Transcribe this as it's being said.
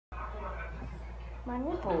My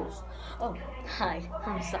nipples. Oh, hi.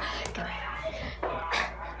 I'm sorry.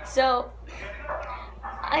 So,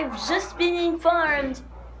 I've just been informed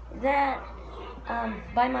that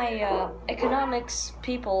by my economics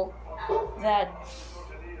people that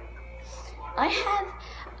I have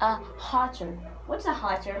a hotter. What's a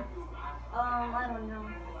hotter? I don't know.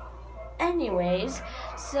 Anyways,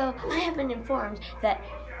 so I have been informed that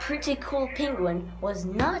Pretty Cool Penguin was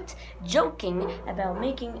not joking about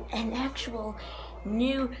making an actual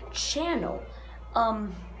new channel.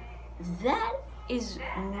 That is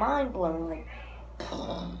mind blowing.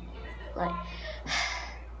 Like,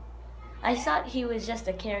 I thought he was just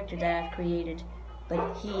a character that I've created,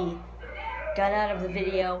 but he got out of the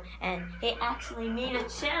video and he actually made a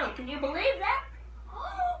channel. Can you believe that?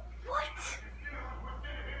 What?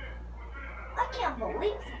 I can't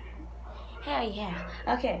believe that. Hell yeah.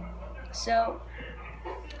 Okay, so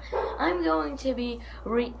I'm going to be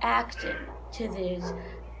reacting to these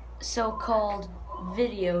so-called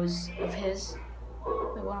videos of his.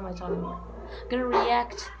 Wait, what am I talking about? I'm gonna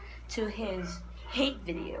react to his hate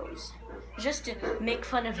videos just to make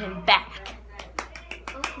fun of him back.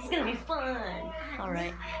 It's gonna be fun.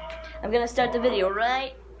 Alright, I'm gonna start the video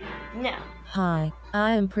right now. Hi,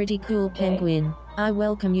 I am Pretty Cool Penguin. I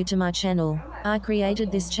welcome you to my channel. I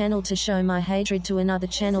created this channel to show my hatred to another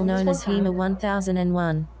channel known as HEMA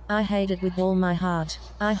 1001. I hate it with all my heart.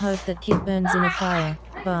 I hope that kid burns in a fire.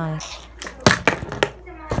 Bye.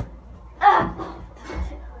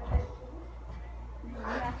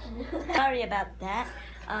 Sorry about that.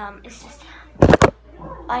 It's just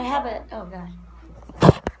I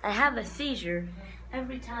have a seizure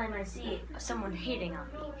every time I see someone hitting on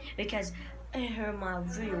me because it hurt my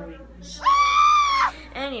feelings.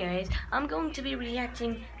 Anyways, I'm going to be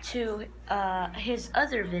reacting to his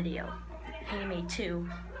other video he made too.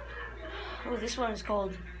 Oh, this one is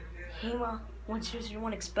called HEMA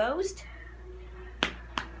 1201 Exposed.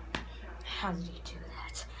 How did he do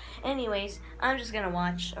that? Anyways, I'm just gonna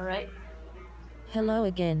watch, alright? Hello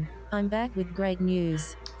again. I'm back with great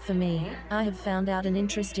news. For me, I have found out an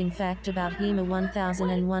interesting fact about HEMA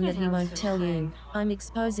 1001 that he won't tell you. I'm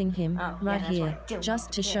exposing him, right here,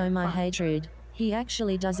 just to show my hatred. He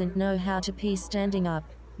actually doesn't know how to pee standing up.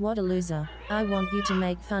 What a loser. I want you to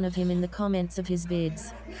make fun of him in the comments of his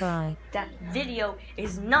vids. Bye. That video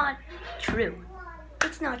is not true.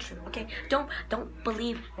 It's not true, okay? Don't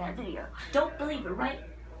believe that video. Don't believe it, right?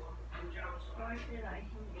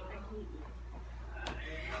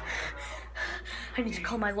 I need to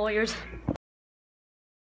call my lawyers.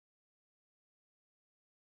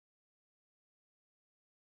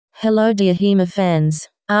 Hello dear HEMA fans.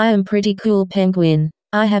 I am Pretty Cool Penguin.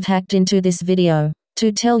 I have hacked into this video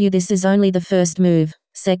to tell you this is only the first move.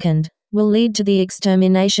 Second, will lead to the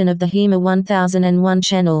extermination of the HEMA 1001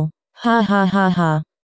 channel. Ha ha ha ha.